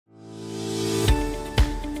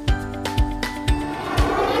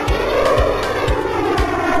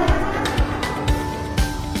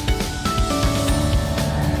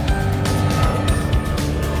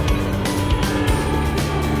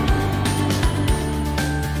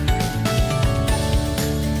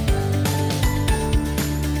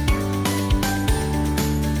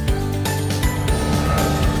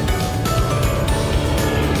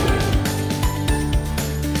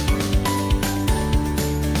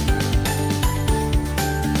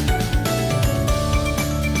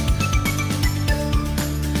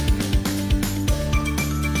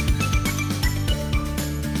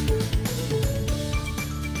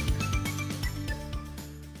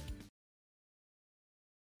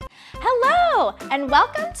Hello, and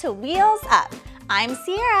welcome to Wheels Up. I'm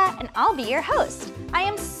Sierra, and I'll be your host. I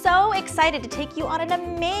am so excited to take you on an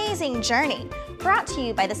amazing journey, brought to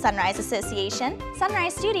you by the Sunrise Association,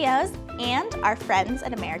 Sunrise Studios, and our friends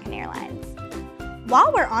at American Airlines.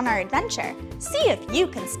 While we're on our adventure, see if you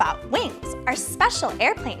can spot Wings, our special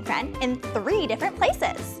airplane friend, in 3 different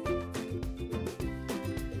places.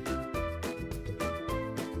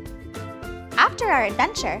 After our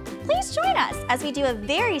adventure, please join us as we do a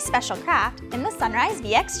very special craft in the Sunrise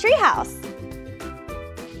VX Treehouse.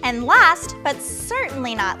 And last, but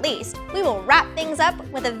certainly not least, we will wrap things up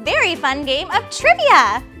with a very fun game of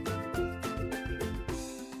trivia.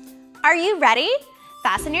 Are you ready?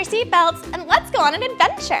 Fasten your seatbelts and let's go on an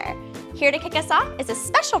adventure. Here to kick us off is a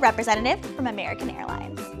special representative from American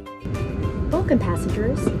Airlines. Welcome,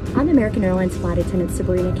 passengers. I'm American Airlines Flight Attendant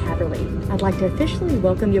Sabrina Catterley. I'd like to officially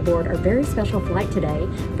welcome you aboard our very special flight today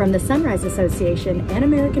from the Sunrise Association and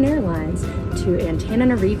American Airlines to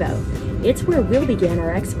Antananarivo. It's where we'll begin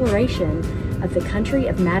our exploration of the country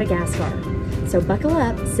of Madagascar. So buckle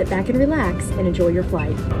up, sit back and relax, and enjoy your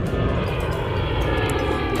flight.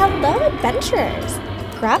 Hello, adventurers!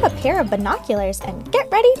 Grab a pair of binoculars and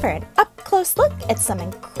get ready for an up-close look at some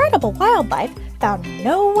incredible wildlife found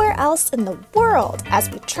nowhere else in the world as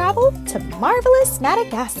we travel to Marvelous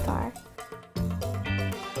Madagascar.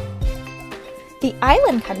 The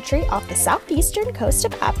island country off the southeastern coast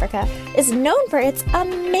of Africa is known for its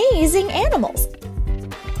amazing animals,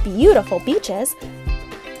 beautiful beaches,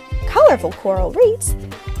 colorful coral reefs,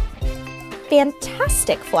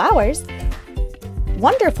 fantastic flowers,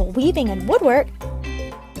 wonderful weaving and woodwork,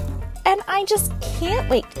 and I just can't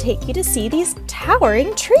wait to take you to see these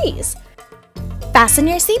towering trees. Fasten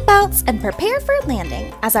your seatbelts and prepare for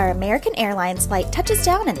landing as our American Airlines flight touches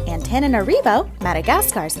down in Antananarivo,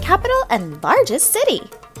 Madagascar's capital and largest city.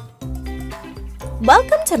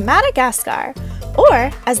 Welcome to Madagascar,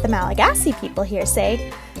 or as the Malagasy people here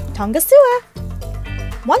say, Tongasua.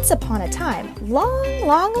 Once upon a time,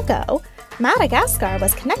 long ago, Madagascar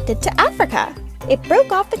was connected to Africa. It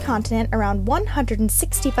broke off the continent around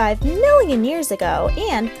 165 million years ago,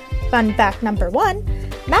 and, fun fact number 1,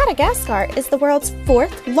 Madagascar is the world's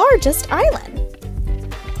 4th largest island.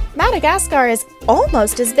 Madagascar is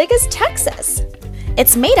almost as big as Texas.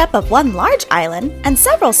 It's made up of one large island and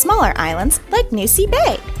several smaller islands like Nusi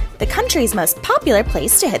Bay, the country's most popular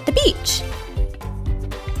place to hit the beach.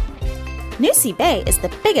 Nusi Bay is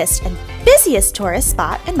the biggest and busiest tourist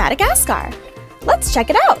spot in Madagascar. Let's check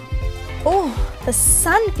it out. Oh, the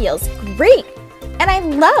sun feels great, and I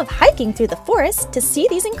love hiking through the forest to see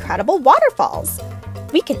these incredible waterfalls.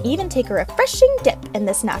 We can even take a refreshing dip in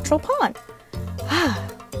this natural pond. Ah,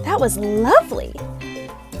 that was lovely.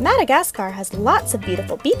 Madagascar has lots of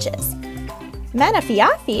beautiful beaches.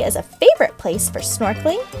 Manafiafi is a favorite place for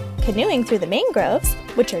snorkeling, canoeing through the mangroves,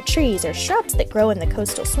 which are trees or shrubs that grow in the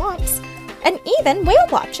coastal swamps, and even whale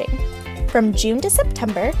watching. From June to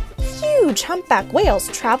September, huge humpback whales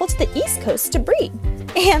travel to the east coast to breed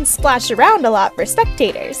and splash around a lot for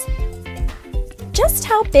spectators. Just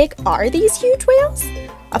how big are these huge whales?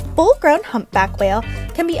 A full-grown humpback whale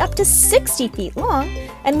can be up to 60 feet long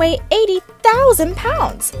and weigh 80,000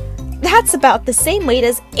 pounds. That's about the same weight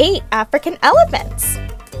as 8 African elephants.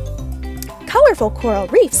 Colorful coral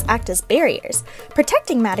reefs act as barriers,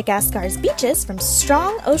 protecting Madagascar's beaches from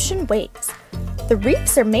strong ocean waves. The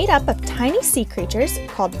reefs are made up of tiny sea creatures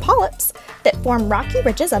called polyps that form rocky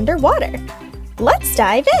ridges underwater. Let's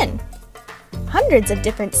dive in! Hundreds of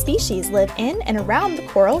different species live in and around the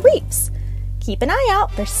coral reefs. Keep an eye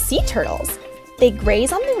out for sea turtles. They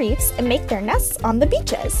graze on the reefs and make their nests on the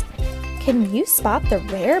beaches. Can you spot the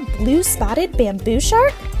rare blue-spotted bamboo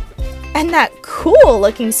shark? And that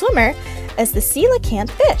cool-looking swimmer is the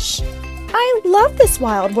coelacanth fish. I love this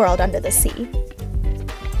wild world under the sea.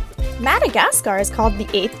 Madagascar is called the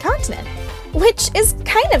 8th continent, which is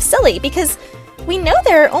kind of silly because we know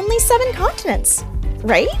there are only 7 continents,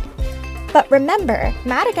 right? But remember,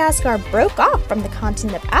 Madagascar broke off from the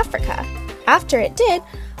continent of Africa. After it did,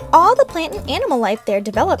 all the plant and animal life there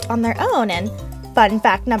developed on their own, and fun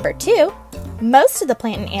fact number 2, most of the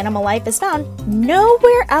plant and animal life is found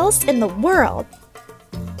nowhere else in the world.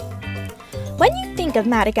 When you think of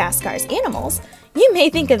Madagascar's animals, you may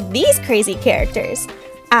think of these crazy characters: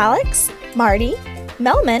 Alex, Marty,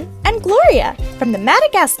 Melman, and Gloria from the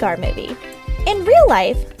Madagascar movie. In real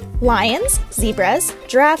life, lions, zebras,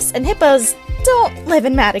 giraffes, and hippos don't live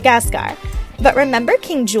in Madagascar. But remember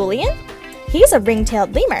King Julian? He's a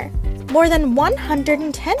ring-tailed lemur. More than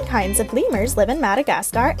 110 kinds of lemurs live in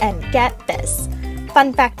Madagascar, and get this.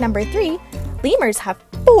 Fun fact number 3, lemurs have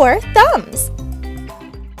 4 thumbs.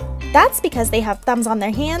 That's because they have thumbs on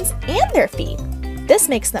their hands and their feet. This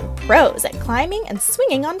makes them pros at climbing and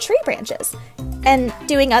swinging on tree branches. And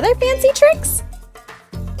doing other fancy tricks?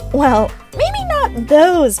 Well, maybe not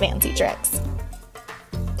those fancy tricks.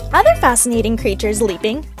 Other fascinating creatures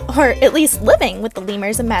leaping, or at least living with the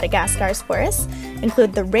lemurs in Madagascar's forests,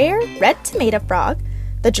 include the rare red tomato frog,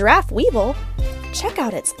 the giraffe weevil, check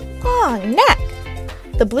out its long neck,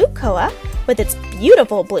 the blue koa with its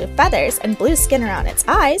beautiful blue feathers and blue skin around its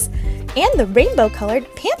eyes, and the rainbow-colored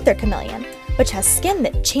panther chameleon, which has skin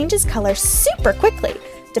that changes color super quickly,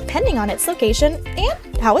 depending on its location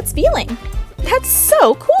and how it's feeling. That's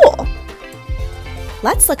so cool!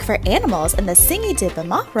 Let's look for animals in the Singi de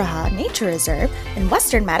Bamahraha Nature Reserve in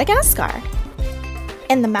western Madagascar.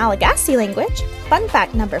 In the Malagasy language, fun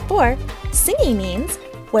fact number 4, Singi means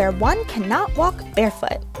where one cannot walk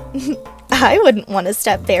barefoot. I wouldn't want to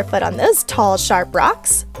step barefoot on those tall, sharp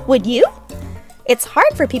rocks, would you? It's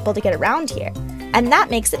hard for people to get around here, and that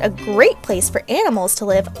makes it a great place for animals to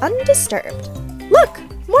live undisturbed. Look,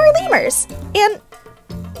 more lemurs! And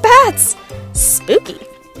bats! Spooky!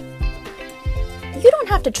 You don't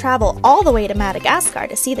have to travel all the way to Madagascar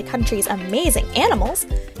to see the country's amazing animals.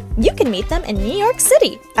 You can meet them in New York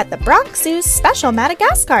City at the Bronx Zoo's special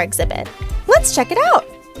Madagascar exhibit. Let's check it out!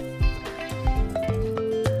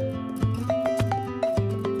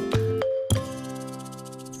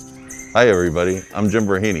 Hi everybody, I'm Jim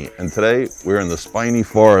Brahini, and today we're in the spiny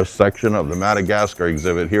forest section of the Madagascar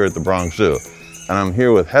exhibit here at the Bronx Zoo. And I'm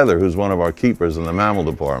here with Heather, who's one of our keepers in the mammal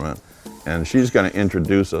department, and she's going to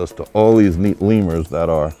introduce us to all these neat lemurs that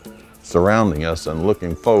are surrounding us and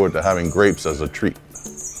looking forward to having grapes as a treat.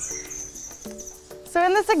 So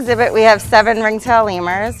in this exhibit we have 7 ringtail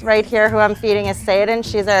lemurs. Right here who I'm feeding is Sayadin.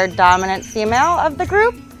 She's our dominant female of the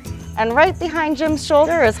group. And right behind Jim's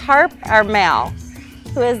shoulder is Harp, our male,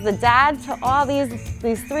 who is the dad to all these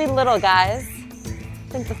 3 little guys.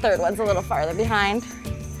 I think the 3rd one's a little farther behind.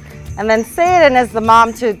 And then Sayadin is the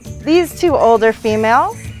mom to these 2 older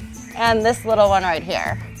females and this little one right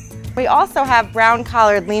here. We also have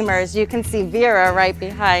brown-collared lemurs. You can see Vera right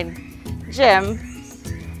behind Jim.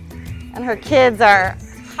 And her kids are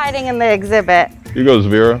hiding in the exhibit. Here goes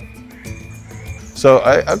Vera. So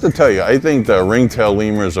I have to tell you, I think the ringtail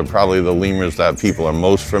lemurs are probably the lemurs that people are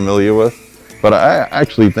most familiar with. But I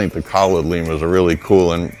actually think the collared lemurs are really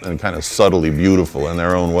cool and kind of subtly beautiful in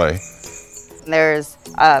their own way. There's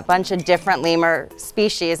a bunch of different lemur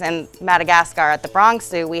species in Madagascar. At the Bronx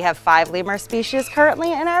Zoo, we have 5 lemur species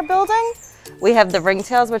currently in our building. We have the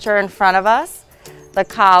ringtails, which are in front of us, the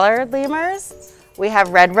collared lemurs, we have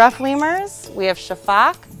red ruff lemurs, we have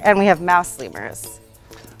shafak, and we have mouse lemurs.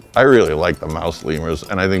 I really like the mouse lemurs,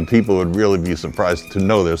 and I think people would really be surprised to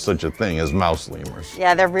know there's such a thing as mouse lemurs.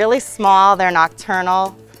 Yeah, they're really small, they're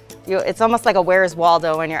nocturnal. It's almost like a Where's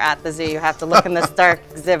Waldo when you're at the zoo. You have to look in this dark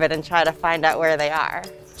exhibit and try to find out where they are.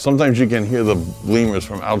 Sometimes you can hear the lemurs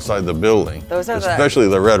from outside the building. Those are especially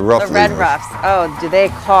the red ruff the red lemurs. ruffs. Oh, do they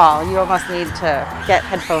call? You almost need to get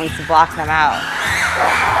headphones to block them out.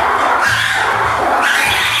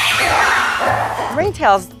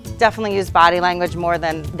 Ringtails definitely use body language more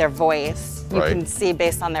than their voice. You can see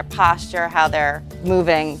based on their posture, how they're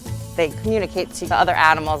moving. They communicate to the other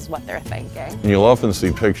animals what they're thinking. And you'll often see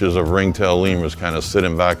pictures of ringtail lemurs kind of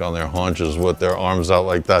sitting back on their haunches with their arms out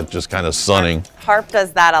like that, just kind of sunning. Harp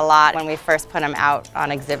does that a lot when we first put him out on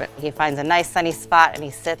exhibit. He finds a nice sunny spot and he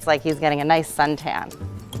sits like he's getting a nice suntan.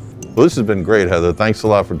 Well, this has been great, Heather. Thanks a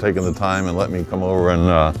lot for taking the time and letting me come over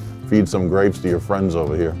and feed some grapes to your friends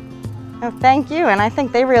over here. Oh, thank you, and I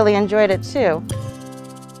think they really enjoyed it too.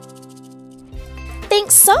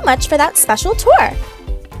 Thanks so much for that special tour!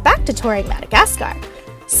 Back to touring Madagascar.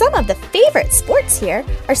 Some of the favorite sports here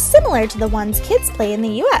are similar to the ones kids play in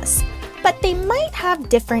the US, but they might have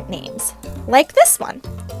different names. Like this one,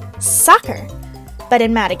 soccer. But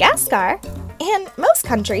in Madagascar, and most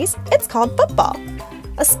countries, it's called football.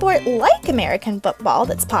 A sport like American football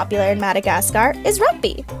that's popular in Madagascar is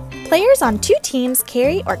rugby. Players on 2 teams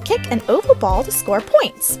carry or kick an oval ball to score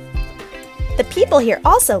points. The people here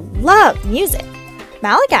also love music.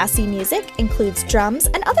 Malagasy music includes drums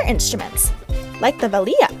and other instruments, like the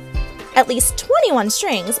valia. At least 21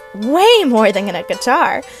 strings, way more than in a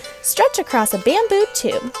guitar, stretch across a bamboo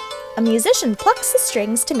tube. A musician plucks the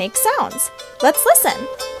strings to make sounds. Let's listen.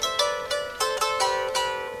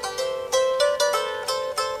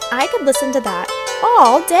 I could listen to that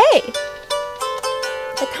all day.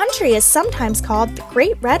 The country is sometimes called the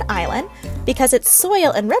Great Red Island because its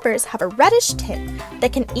soil and rivers have a reddish tint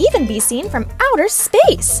that can even be seen from outer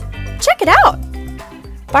space. Check it out!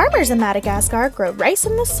 Farmers in Madagascar grow rice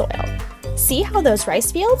in the soil. See how those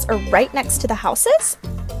rice fields are right next to the houses?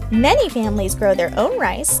 Many families grow their own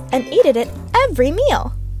rice and eat it at every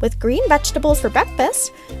meal, with green vegetables for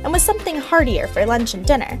breakfast and with something heartier for lunch and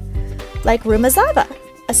dinner, like rumazava,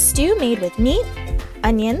 a stew made with meat,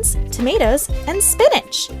 onions, tomatoes, and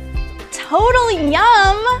spinach. Total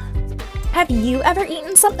yum! Have you ever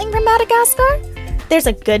eaten something from Madagascar? There's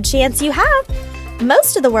a good chance you have.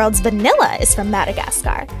 Most of the world's vanilla is from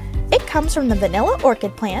Madagascar. It comes from the vanilla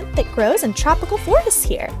orchid plant that grows in tropical forests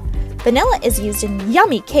here. Vanilla is used in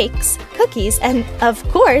yummy cakes, cookies, and, of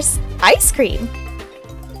course, ice cream.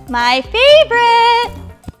 My favorite!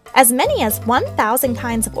 As many as 1,000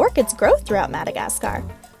 kinds of orchids grow throughout Madagascar.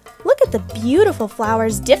 Look at the beautiful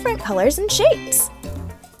flowers' different colors and shapes.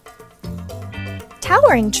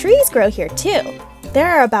 Towering trees grow here too. There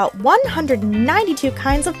are about 192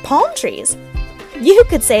 kinds of palm trees. You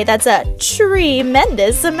could say that's a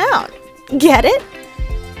tremendous amount. Get it?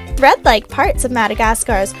 Thread-like parts of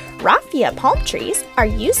Madagascar's raffia palm trees are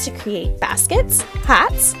used to create baskets,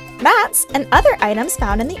 hats, mats, and other items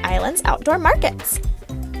found in the island's outdoor markets.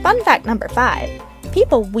 Fun fact number 5.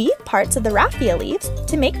 People weave parts of the raffia leaves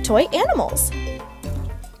to make toy animals.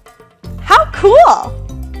 How cool!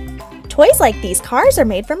 Toys like these cars are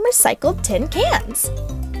made from recycled tin cans.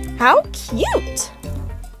 How cute!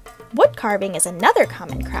 Wood carving is another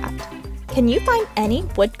common craft. Can you find any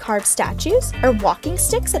wood-carved statues or walking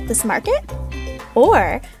sticks at this market?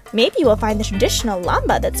 Or maybe you will find the traditional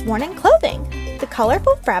lamba that's worn in clothing. The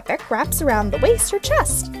colorful fabric wraps around the waist or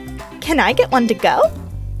chest. Can I get one to go?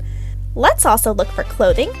 Let's also look for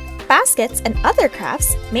clothing, baskets, and other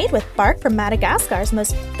crafts made with bark from Madagascar's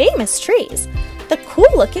most famous trees, the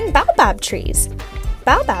cool-looking baobab trees.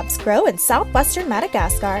 Baobabs grow in southwestern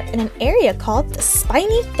Madagascar in an area called the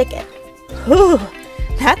Spiny Thicket. Whew!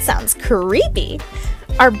 That sounds creepy!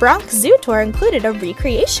 Our Bronx Zoo tour included a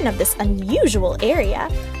recreation of this unusual area,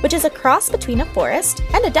 which is a cross between a forest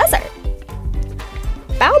and a desert.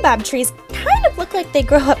 Baobab trees kind of look like they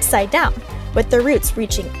grow upside down, with the roots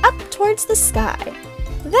reaching up towards the sky.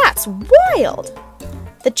 That's wild!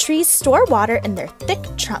 The trees store water in their thick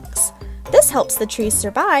trunks. This helps the trees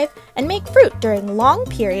survive and make fruit during long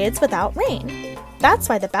periods without rain. That's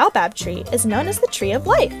why the baobab tree is known as the tree of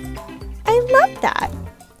life. I love that!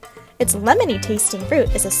 Its lemony tasting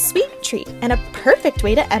fruit is a sweet treat and a perfect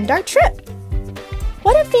way to end our trip.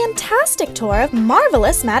 What a fantastic tour of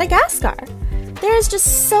Marvelous Madagascar! There is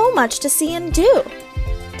just so much to see and do.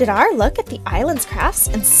 Did our look at the island's crafts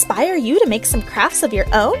inspire you to make some crafts of your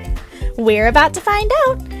own? We're about to find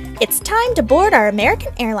out. It's time to board our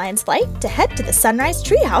American Airlines flight to head to the Sunrise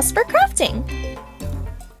Treehouse for crafting.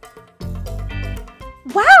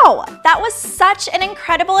 Wow, that was such an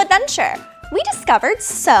incredible adventure. We discovered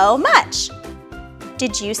so much.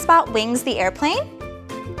 Did you spot Wings the airplane?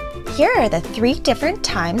 Here are the 3 different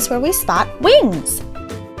times where we spot wings.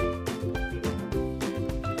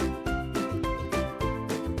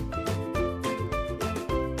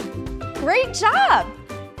 Great job!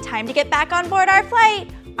 Time to get back on board our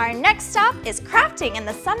flight. Our next stop is crafting in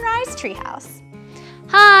the Sunrise Treehouse.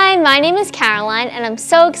 Hi, my name is Caroline and I'm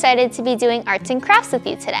so excited to be doing arts and crafts with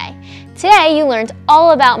you today. Today you learned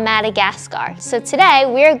all about Madagascar, so today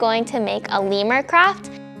we're going to make a lemur craft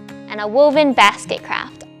and a woven basket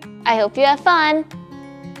craft. I hope you have fun!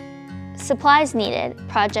 Supplies needed,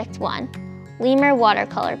 Project 1. Lemur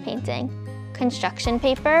watercolor painting. Construction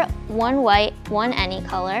paper, 1 white, 1 any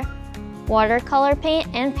color. Watercolor paint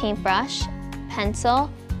and paintbrush. Pencil.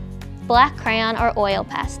 Black crayon or oil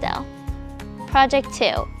pastel. Project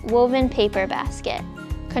 2, woven paper basket.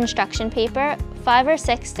 Construction paper, 5 or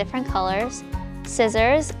 6 different colors,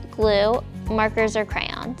 scissors, glue, markers or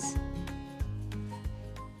crayons.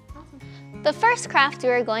 The first craft we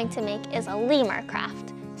are going to make is a lemur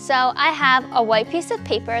craft. So I have a white piece of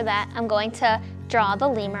paper that I'm going to draw the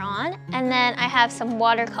lemur on, and then I have some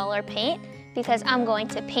watercolor paint because I'm going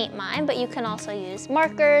to paint mine, but you can also use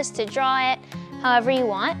markers to draw it however you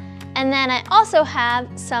want. And then I also have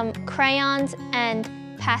some crayons and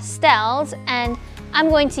pastels, and I'm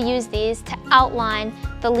going to use these to outline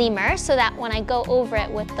the lemur so that when I go over it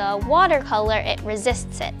with the watercolor, it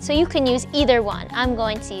resists it. So you can use either one. I'm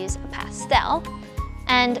going to use a pastel.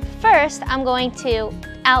 And first, I'm going to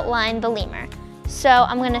outline the lemur. So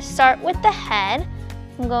I'm going to start with the head.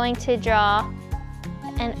 I'm going to draw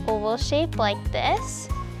an oval shape like this.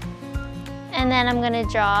 And then I'm going to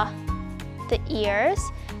draw the ears.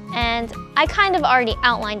 And I kind of already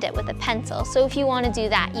outlined it with a pencil, so if you want to do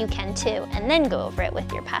that, you can too, and then go over it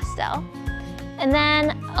with your pastel. And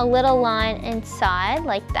then a little line inside,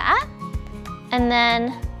 like that. And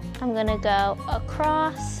then I'm gonna go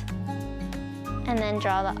across, and then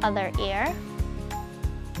draw the other ear.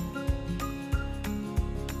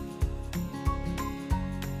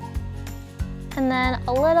 and then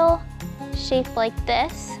a little shape like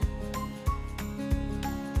this.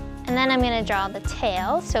 And then I'm gonna draw the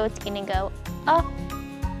tail, so it's gonna go up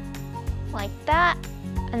like that,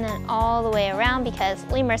 and then all the way around because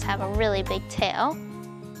lemurs have a really big tail.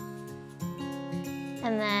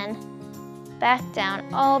 And then back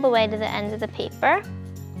down all the way to the end of the paper.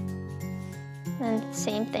 And the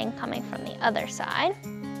same thing coming from the other side.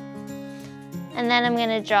 And then I'm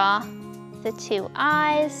gonna draw the two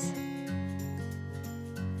eyes,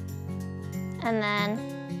 and then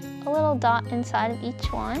a little dot inside of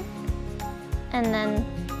each one, and then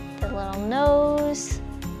the little nose,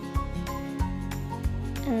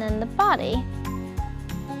 and then the body,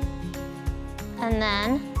 and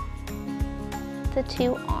then the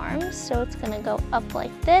two arms. So it's gonna go up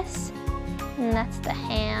like this, and that's the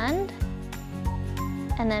hand,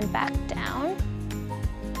 and then back down,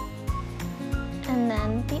 and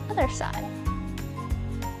then the other side.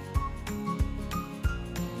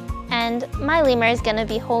 And my lemur is gonna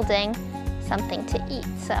be holding something to eat,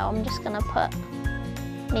 so I'm just gonna put,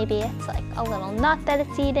 maybe it's like a little nut that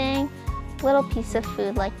it's eating, a little piece of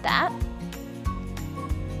food like that.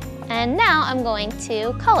 And now I'm going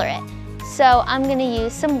to color it. So I'm gonna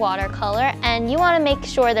use some watercolor, and you wanna make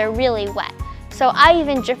sure they're really wet. So I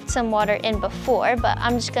even dripped some water in before, but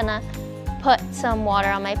I'm just gonna put some water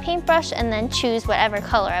on my paintbrush and then choose whatever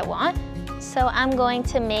color I want. So I'm going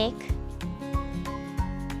to make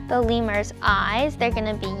the lemur's eyes. They're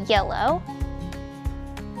gonna be yellow,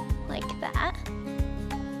 like that.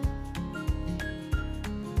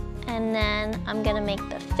 And then I'm gonna make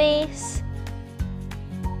the face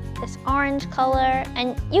this orange color,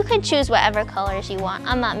 and you could choose whatever colors you want.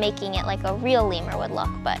 I'm not making it like a real lemur would look,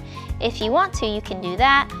 but if you want to, you can do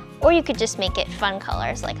that, or you could just make it fun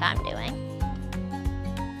colors like I'm doing.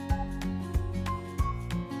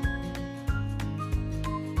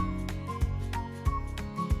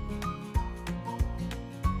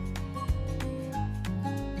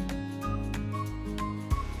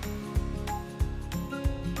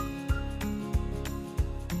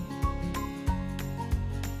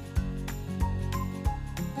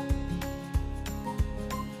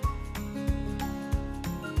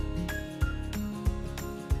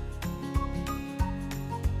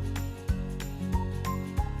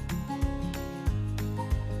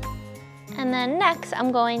 And then next,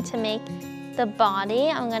 I'm going to make the body.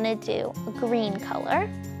 I'm gonna do a green color.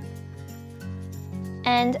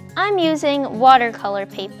 And I'm using watercolor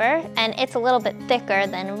paper, and it's a little bit thicker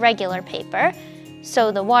than regular paper,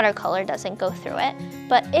 so the watercolor doesn't go through it.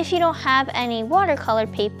 But if you don't have any watercolor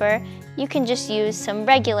paper, you can just use some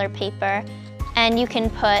regular paper, and you can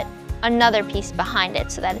put another piece behind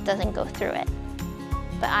it so that it doesn't go through it.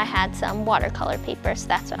 But I had some watercolor paper, so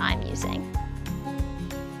that's what I'm using.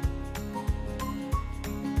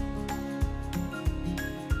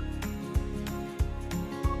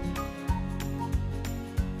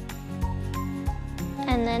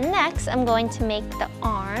 And then next, I'm going to make the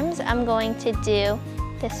arms. I'm going to do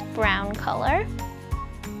this brown color.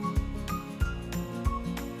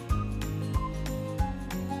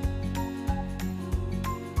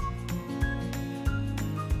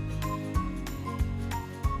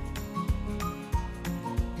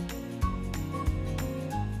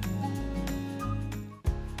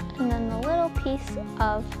 And then the little piece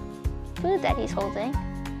of food that he's holding,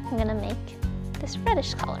 I'm gonna make this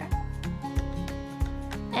reddish color.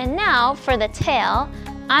 And now for the tail,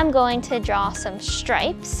 I'm going to draw some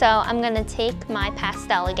stripes. So I'm gonna take my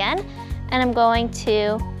pastel again, and I'm going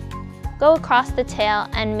to go across the tail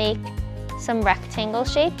and make some rectangle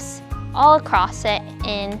shapes all across it,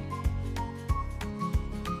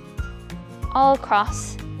 all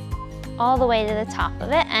across, all the way to the top of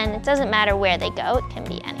it. And it doesn't matter where they go, it can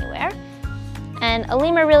be anywhere. And a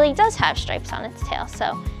lemur really does have stripes on its tail,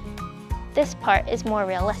 so this part is more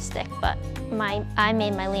realistic, but I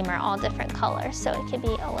made my lemur all different colors, so it could be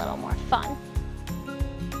a little more fun.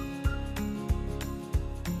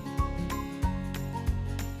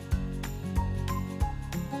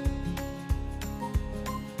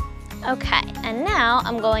 Okay, and now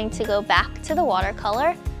I'm going to go back to the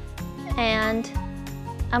watercolor, and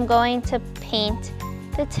I'm going to paint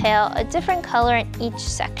the tail a different color in each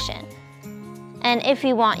section. And if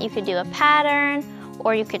you want, you could do a pattern,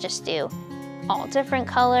 or you could just do all different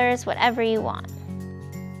colors, whatever you want.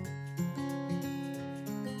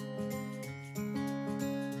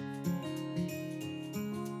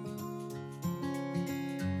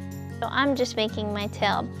 So I'm just making my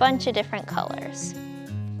tail a bunch of different colors.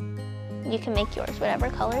 You can make yours whatever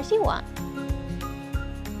colors you want.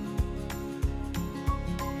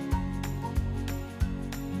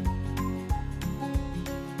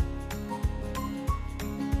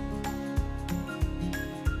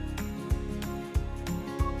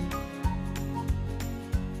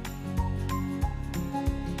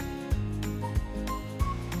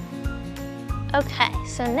 Okay,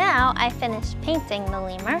 so now I finished painting the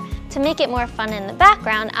lemur. To make it more fun in the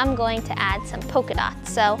background, I'm going to add some polka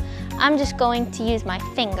dots. So I'm just going to use my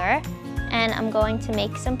finger and I'm going to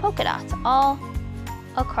make some polka dots all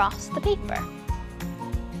across the paper.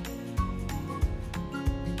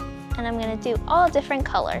 And I'm going to do all different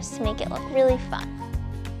colors to make it look really fun.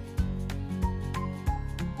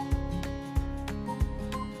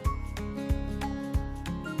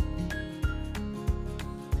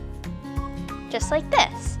 Just like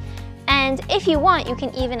this. And if you want, you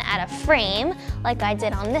can even add a frame like I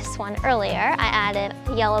did on this one earlier. I added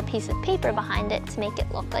a yellow piece of paper behind it to make it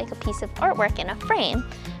look like a piece of artwork in a frame.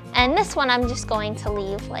 And this one I'm just going to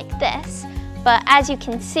leave like this. But as you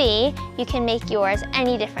can see, you can make yours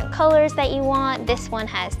any different colors that you want. This one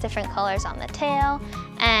has different colors on the tail,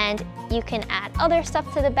 and you can add other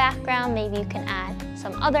stuff to the background. Maybe you can add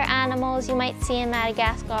some other animals you might see in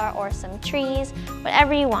Madagascar or some trees,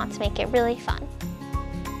 whatever you want to make it really fun.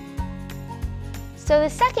 So the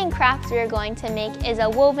second craft we are going to make is a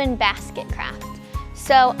woven basket craft.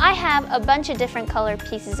 So I have a bunch of different colored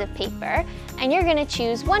pieces of paper, and you're gonna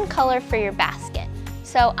choose one color for your basket.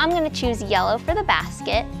 So I'm gonna choose yellow for the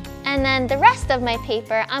basket, and then the rest of my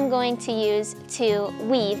paper I'm going to use to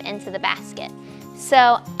weave into the basket.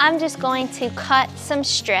 So I'm just going to cut some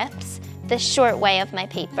strips the short way of my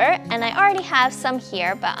paper, and I already have some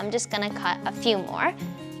here, but I'm just gonna cut a few more.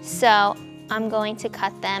 So I'm going to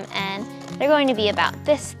cut them, and they're going to be about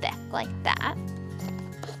this thick, like that.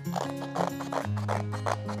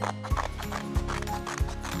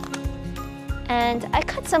 And I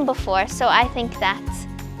cut some before, so I think that's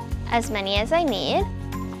as many as I need.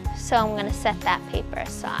 So I'm gonna set that paper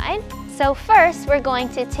aside. So first, we're going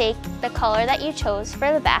to take the color that you chose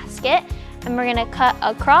for the basket, and we're gonna cut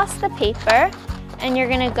across the paper, and you're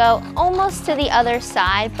gonna go almost to the other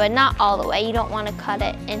side, but not all the way. You don't wanna cut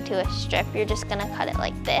it into a strip. You're just gonna cut it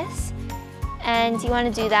like this. And you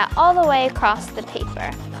wanna do that all the way across the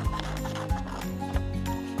paper.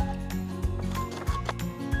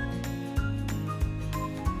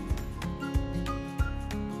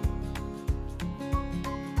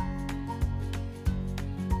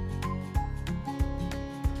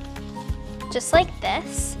 Just like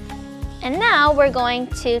this. And now we're going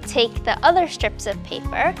to take the other strips of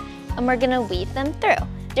paper and we're gonna weave them through.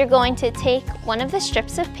 You're going to take one of the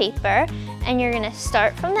strips of paper and you're gonna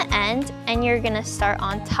start from the end and you're gonna start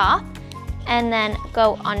on top and then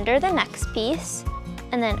go under the next piece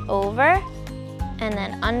and then over and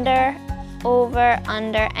then under, over,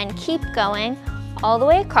 under, and keep going all the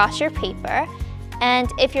way across your paper.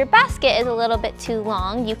 And if your basket is a little bit too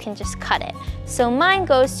long, you can just cut it. So mine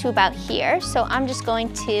goes to about here, so I'm just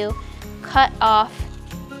going to cut off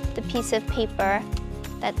the piece of paper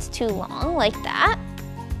that's too long, like that.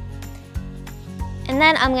 And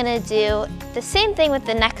then I'm gonna do the same thing with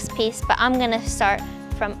the next piece, but I'm gonna start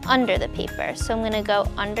from under the paper. So I'm gonna go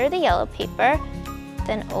under the yellow paper,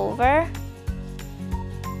 then over,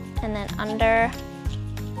 and then under,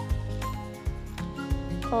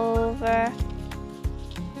 over,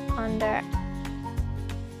 under,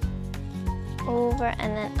 over,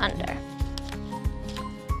 and then under.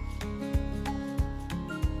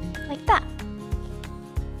 Like that.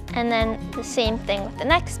 And then the same thing with the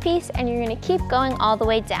next piece, and you're gonna keep going all the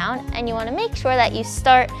way down, and you wanna make sure that you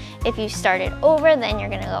start, if you started over, then you're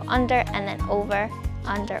gonna go under, and then over,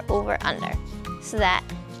 under, over, under, so that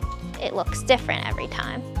it looks different every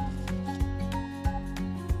time.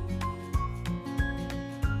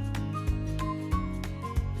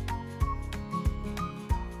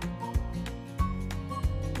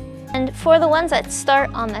 And for the ones that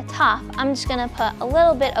start on the top, I'm just gonna put a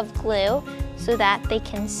little bit of glue so that they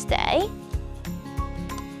can stay.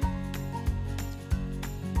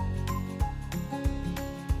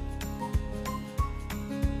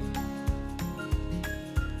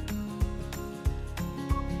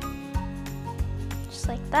 Just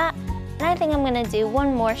like that. And I think I'm gonna do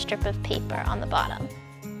one more strip of paper on the bottom.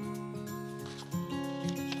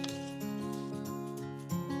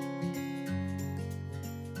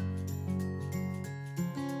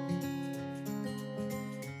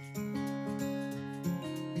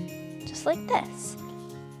 Like this.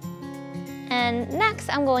 And next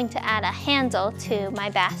I'm going to add a handle to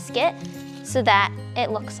my basket so that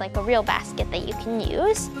it looks like a real basket that you can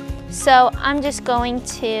use. So I'm just going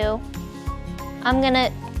to, I'm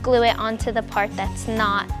gonna glue it onto the part that's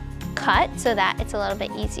not cut so that it's a little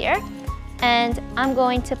bit easier. And I'm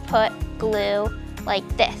going to put glue like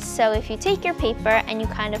this. So if you take your paper and you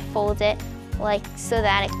kind of fold it like so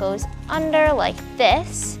that it goes under like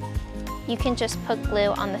this, you can just put glue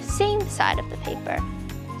on the same side of the paper.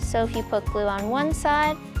 So if you put glue on one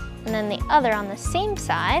side, and then the other on the same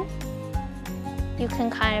side. You can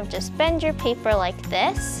kind of just bend your paper like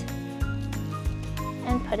this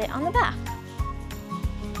and put it on the back.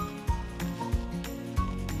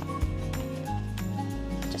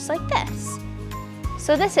 Just like this.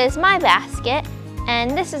 So this is my basket,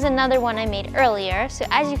 and this is another one I made earlier. So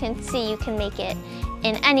as you can see, you can make it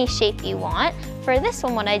in any shape you want. For this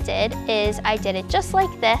one, what I did is I did it just like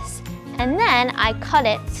this, and then I cut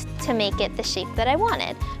it to make it the shape that I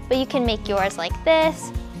wanted. But you can make yours like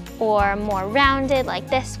this, or more rounded like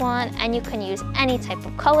this one, and you can use any type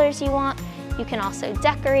of colors you want. You can also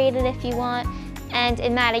decorate it if you want. And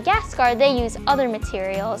in Madagascar, they use other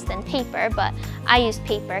materials than paper, but I used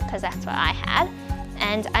paper because that's what I had.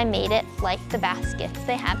 And I made it like the baskets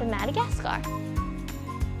they have in Madagascar.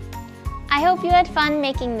 I hope you had fun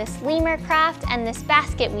making this lemur craft and this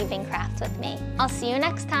basket weaving craft with me. I'll see you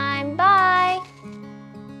next time. Bye!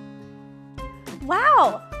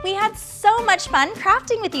 Wow, we had so much fun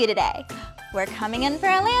crafting with you today. We're coming in for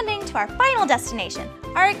a landing to our final destination,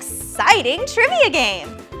 our exciting trivia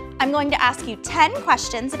game. I'm going to ask you 10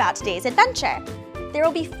 questions about today's adventure. There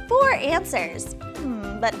will be 4 answers,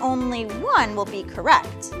 but only one will be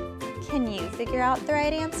correct. Can you figure out the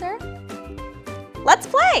right answer? Let's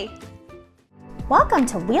play! Welcome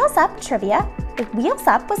to Wheels Up Trivia with Wheels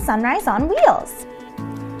Up with Sunrise on Wheels.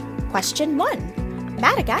 Question 1.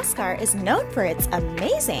 Madagascar is known for its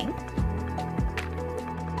amazing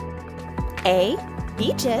A.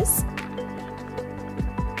 Beaches,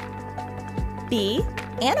 B.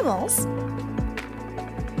 Animals,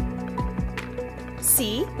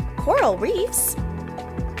 C. Coral reefs,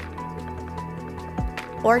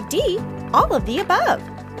 or D. All of the above.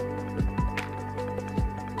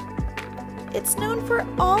 It's known for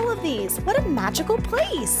all of these. What a magical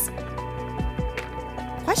place!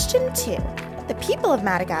 Question 2. The people of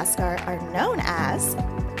Madagascar are known as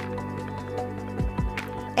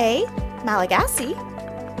A. Malagasy,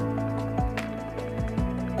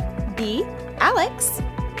 B. Alex,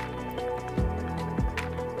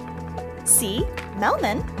 C.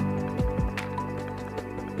 Melman,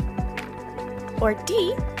 or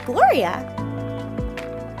D. Gloria.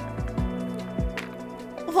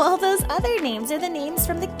 Well, those other names are the names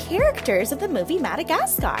from the characters of the movie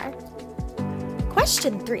Madagascar.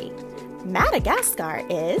 Question 3. Madagascar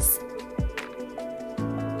is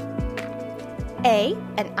A.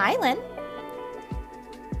 An island,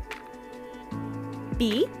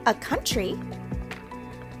 B. A country,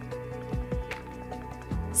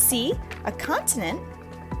 C. A continent,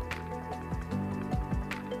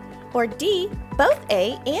 or D. Both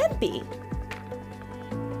A and B.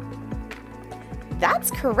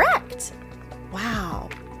 That's correct! Wow,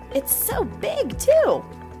 it's so big too!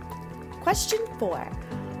 Question 4.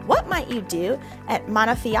 What might you do at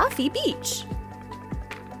Manafiafi Beach?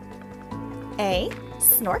 A.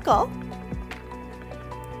 Snorkel,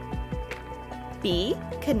 B.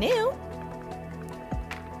 Canoe,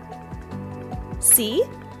 C.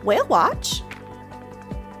 Whale watch,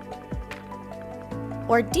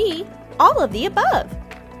 or D. All of the above.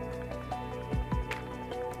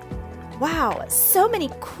 Wow, so many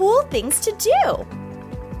cool things to do!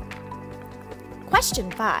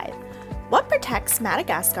 Question 5. What protects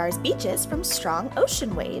Madagascar's beaches from strong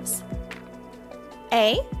ocean waves?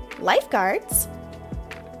 A. Lifeguards,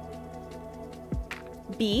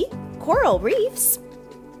 B. Coral reefs,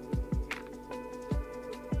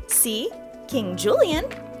 C. King Julian,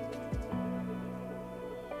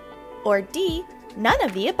 or D. None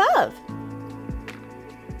of the above.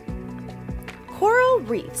 Coral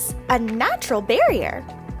reefs, a natural barrier.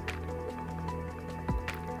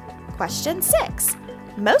 Question 6.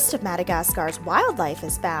 Most of Madagascar's wildlife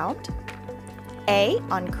is found A.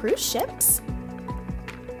 On cruise ships,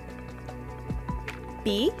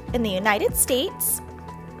 B. In the United States,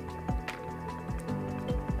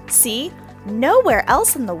 C. Nowhere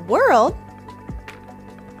else in the world,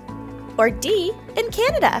 or D. In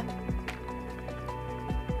Canada.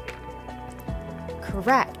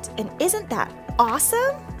 Correct, and isn't that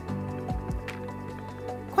awesome?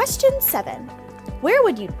 Question 7. Where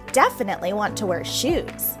would you definitely want to wear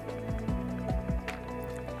shoes?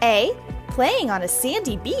 A. Playing on a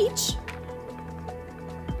sandy beach,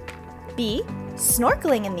 B.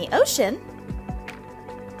 Snorkeling in the ocean,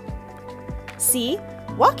 C.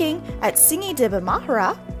 Walking at Singi de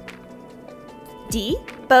Bamahara, D.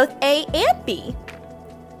 Both A and B.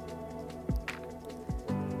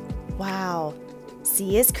 Wow,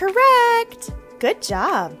 C is correct. Good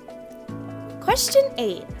job. Question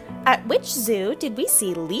 8. At which zoo did we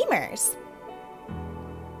see lemurs?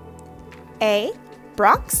 A.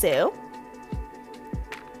 Bronx Zoo,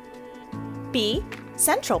 B.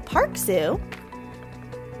 Central Park Zoo,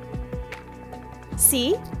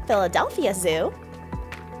 C. Philadelphia Zoo,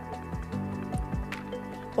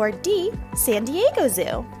 or D. San Diego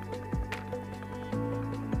Zoo?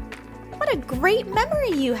 What a great memory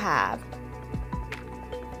you have!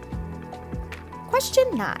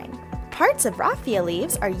 Question 9. Parts of raffia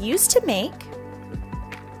leaves are used to make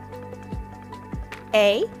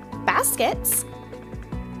A. Baskets,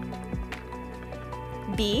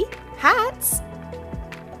 B. Hats,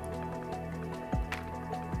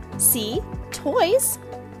 C. Toys,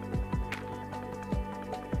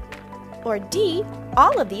 or D.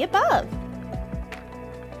 All of the above?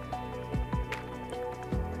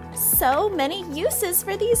 So many uses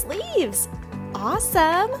for these leaves!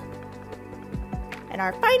 Awesome! And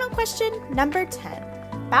our final question, number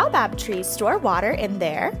 10. Baobab trees store water in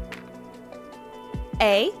their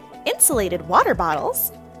A. Insulated water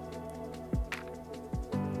bottles,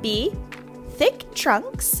 B. Thick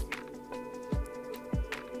trunks,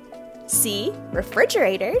 C.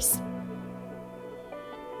 Refrigerators,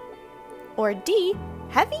 or D.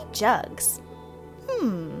 Heavy jugs?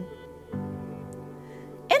 In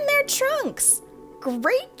their trunks!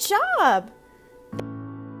 Great job!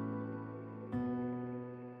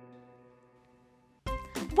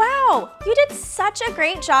 Wow, you did such a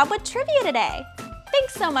great job with trivia today!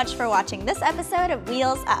 Thanks so much for watching this episode of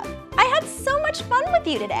Wheels Up. I had so much fun with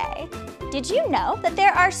you today! Did you know that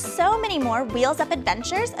there are so many more Wheels Up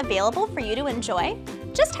adventures available for you to enjoy?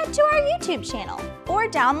 Just head to our YouTube channel or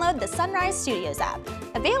download the Sunrise Studios app,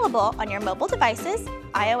 available on your mobile devices,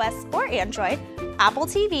 iOS or Android, Apple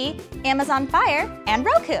TV, Amazon Fire, and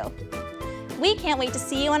Roku. We can't wait to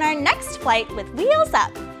see you on our next flight with Wheels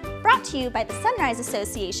Up, brought to you by the Sunrise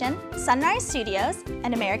Association, Sunrise Studios,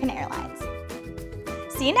 and American Airlines.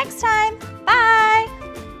 See you next time. Bye!